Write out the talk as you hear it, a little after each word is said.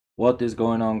What is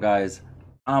going on, guys?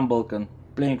 I'm Bulkan,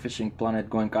 playing Fishing Planet,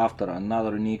 going after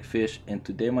another unique fish, and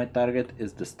today my target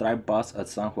is the striped bass at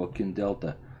San Joaquin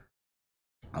Delta.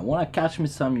 I want to catch me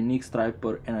some unique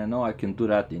striper, and I know I can do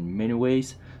that in many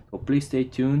ways, so please stay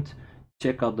tuned.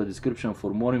 Check out the description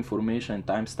for more information and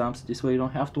timestamps. This way you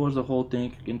don't have to watch the whole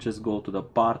thing, you can just go to the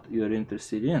part you're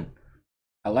interested in.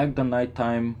 I like the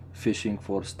nighttime fishing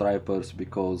for stripers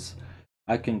because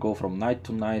I can go from night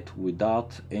to night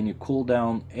without any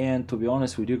cooldown, and to be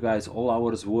honest with you guys, all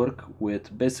hours work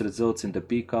with best results in the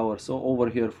peak hours. So over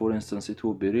here, for instance, it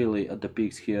will be really at the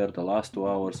peaks here the last 2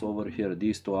 hours, over here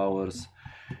these 2 hours,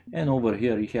 and over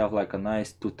here you have like a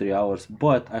nice 2-3 hours.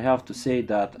 But I have to say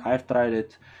that I've tried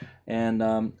it, and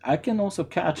I can also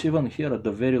catch even here at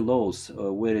the very lows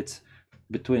where it's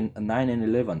between 9 and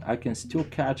 11. I can still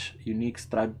catch unique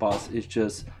striped bass. It's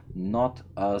just not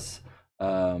as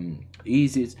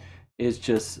easy. It's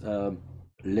just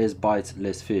less bites,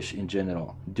 less fish in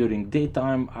general. During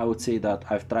daytime, I would say that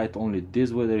I've tried only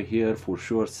this weather here for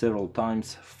sure several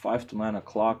times, 5 to 9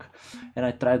 o'clock, and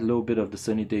I tried a little bit of the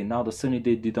sunny day. Now the sunny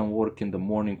day didn't work in the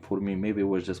morning for me, maybe it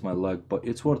was just my luck, but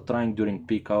it's worth trying during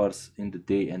peak hours in the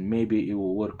day, and maybe it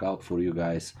will work out for you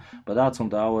guys. But that's on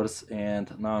the hours, and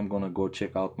now I'm gonna go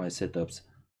check out my setups.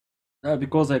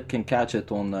 Because I can catch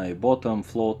it on a bottom,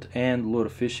 float and lure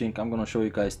fishing, I'm gonna show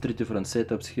you guys 3 different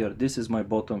setups here. This is my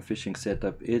bottom fishing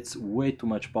setup. It's way too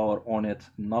much power on it,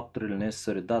 not really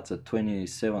necessary. That's a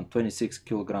 26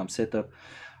 kilogram setup.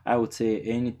 I would say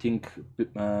anything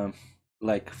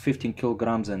like 15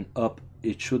 kilograms and up,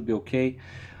 it should be okay.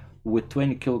 With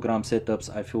 20 kilogram setups,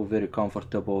 I feel very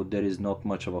comfortable. There is not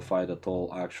much of a fight at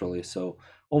all, actually. So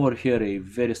over here, a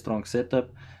very strong setup.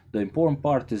 The important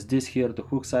part is this here, the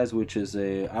hook size, which is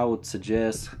I would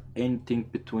suggest anything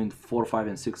between 4, 5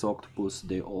 and 6 octopus.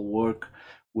 They all work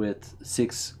with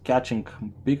 6 catching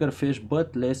bigger fish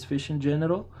but less fish in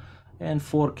general, and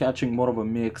 4 catching more of a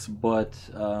mix, but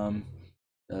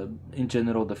in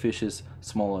general the fish is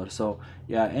smaller. So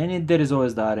yeah, and there is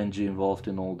always the RNG involved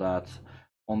in all that.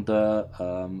 On the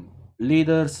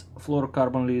leaders,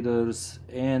 fluorocarbon leaders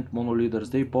and mono leaders,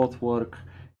 they both work,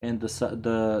 and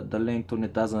the length on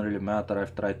it doesn't really matter.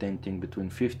 I've tried anything between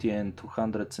 50 and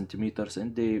 200 centimeters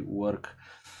and they work.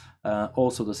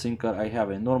 Also the sinker, I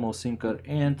have a normal sinker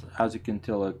and, as you can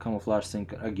tell, a camouflage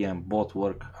sinker. Again, both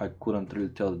work. I couldn't really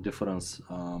tell the difference,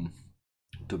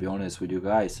 to be honest with you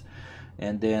guys.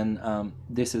 And then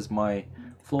this is my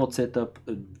float setup,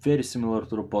 very similar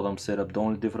to the bottom setup. The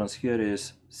only difference here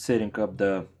is setting up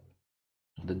the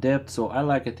depth. So I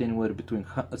like it anywhere between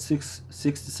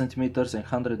 60 centimeters and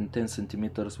 110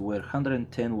 centimeters, where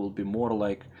 110 will be more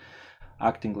like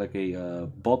acting like a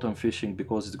bottom fishing,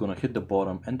 because it's gonna hit the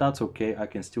bottom, and that's okay. I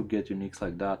can still get uniques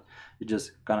like that. It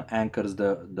just kind of anchors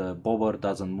the bobber,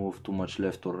 doesn't move too much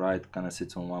left or right, kind of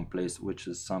sits on one place, which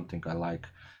is something I like.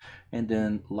 And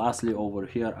then lastly, over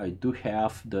here I do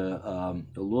have the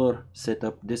lure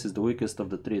setup. This is the weakest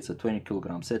of the 3. It's a 20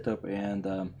 kilogram setup, and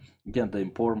again, the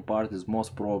important part is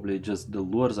most probably just the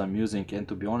lures I'm using. And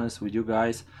to be honest with you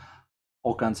guys,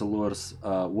 all kinds of lures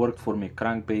worked for me: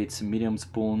 crankbaits, medium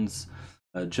spoons,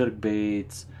 jerk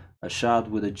baits, a shad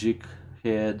with a jig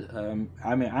head.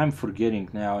 I mean, I'm forgetting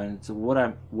now, and so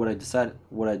what I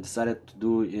decided to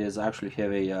do is actually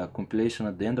have a compilation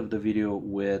at the end of the video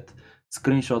with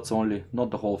screenshots only,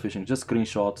 not the whole fishing, just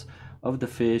screenshots of the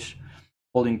fish,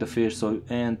 holding the fish. So,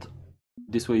 and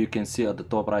this way you can see at the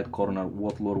top right corner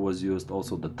what lure was used,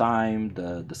 also the time,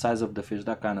 the size of the fish,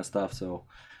 that kind of stuff. So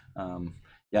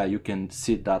yeah, you can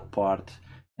see that part,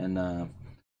 and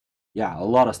yeah, a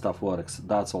lot of stuff works.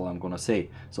 That's all I'm gonna say.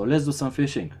 So let's do some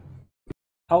fishing.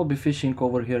 I'll be fishing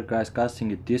over here, guys,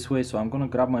 casting it this way. So I'm gonna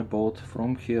grab my boat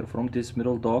from here, from this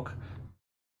middle dock,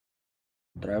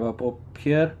 drive up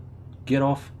here, get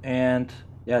off, and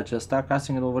yeah, just start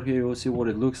casting it over here. You'll see what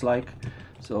it looks like.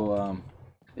 So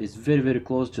it's very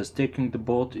close. Just taking the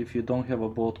boat. If you don't have a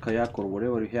boat, kayak or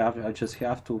whatever you have, I just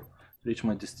have to reach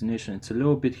my destination. It's a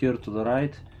little bit here to the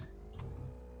right.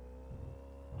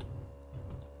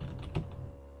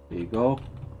 There you go.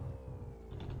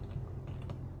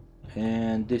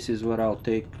 And this is where I'll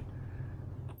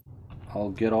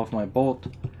get off my boat,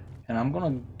 and I'm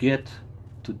gonna get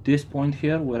to this point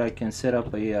here where I can set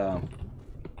up a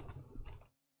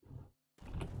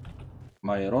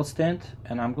my rod stand,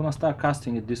 and I'm gonna start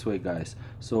casting it this way, guys.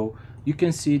 So you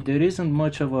can see there isn't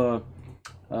much of a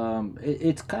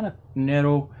it's kind of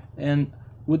narrow, and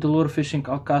with the lure fishing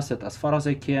I'll cast it as far as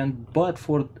I can, but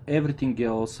for everything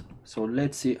else, so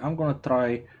let's see, I'm gonna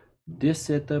try this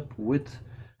setup with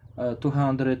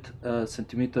 200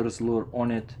 centimeters lure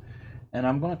on it, and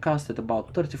I'm gonna cast it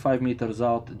about 35 meters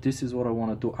out. This is what I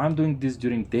want to do. I'm doing this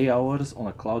during day hours on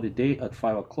a cloudy day at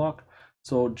 5 o'clock,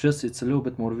 so just it's a little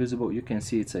bit more visible. You can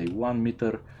see it's a 1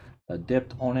 meter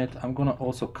depth on it. I'm gonna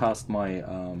also cast my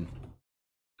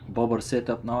bobber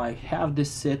setup. Now I have this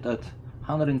set at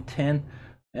 110,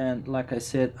 and like I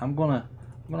said, I'm gonna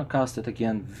cast it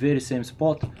again, very same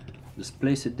spot, just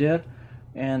place it there,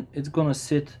 and it's gonna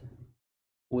sit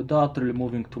without really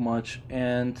moving too much.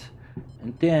 And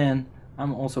then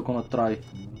I'm also gonna try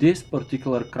this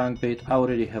particular crankbait. I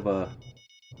already have a,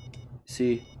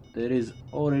 see, there is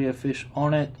already a fish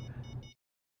on it.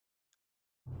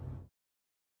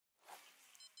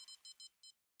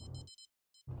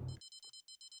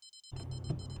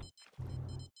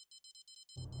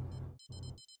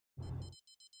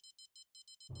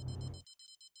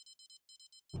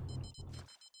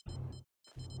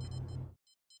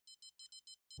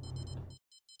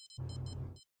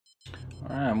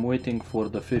 I'm waiting for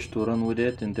the fish to run with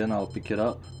it, and then I'll pick it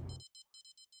up.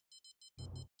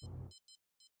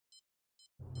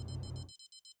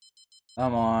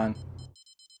 Come on,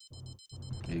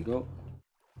 there you go.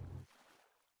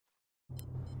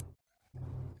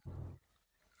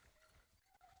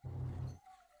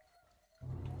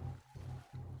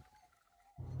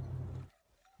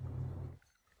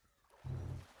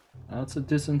 That's a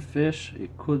decent fish.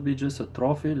 It could be just a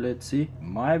trophy. Let's see.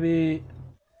 Maybe.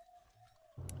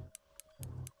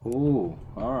 Oh,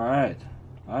 alright.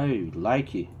 I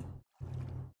like it.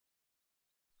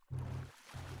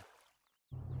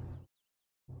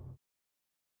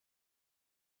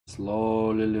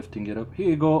 Slowly lifting it up. Here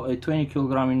you go, a 20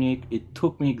 kilogram unique. It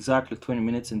took me exactly 20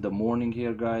 minutes in the morning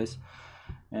here, guys.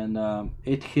 And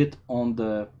it hit on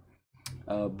the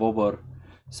bobber.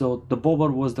 So the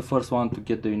bobber was the first one to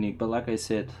get the unique. But like I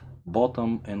said,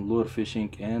 bottom and lure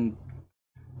fishing and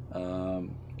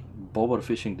bobber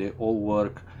fishing, they all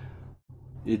work.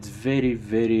 It's very,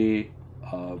 very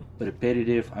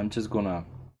repetitive. I'm just gonna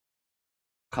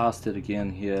cast it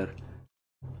again here,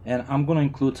 and I'm gonna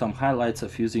include some highlights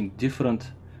of using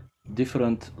different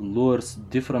lures,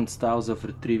 different styles of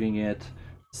retrieving it,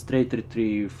 straight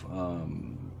retrieve,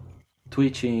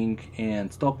 twitching,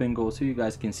 and stop and go, so you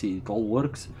guys can see it all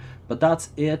works. But that's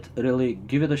it, really.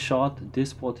 Give it a shot. This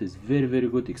spot is very, very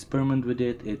good. Experiment with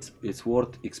it. It's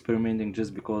worth experimenting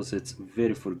just because it's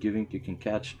very forgiving. You can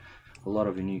catch a lot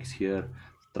of uniques here.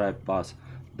 Striped bass.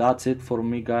 That's it for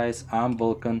me, guys. I'm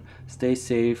Bulkan. Stay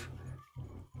safe.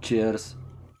 Cheers.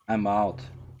 I'm out.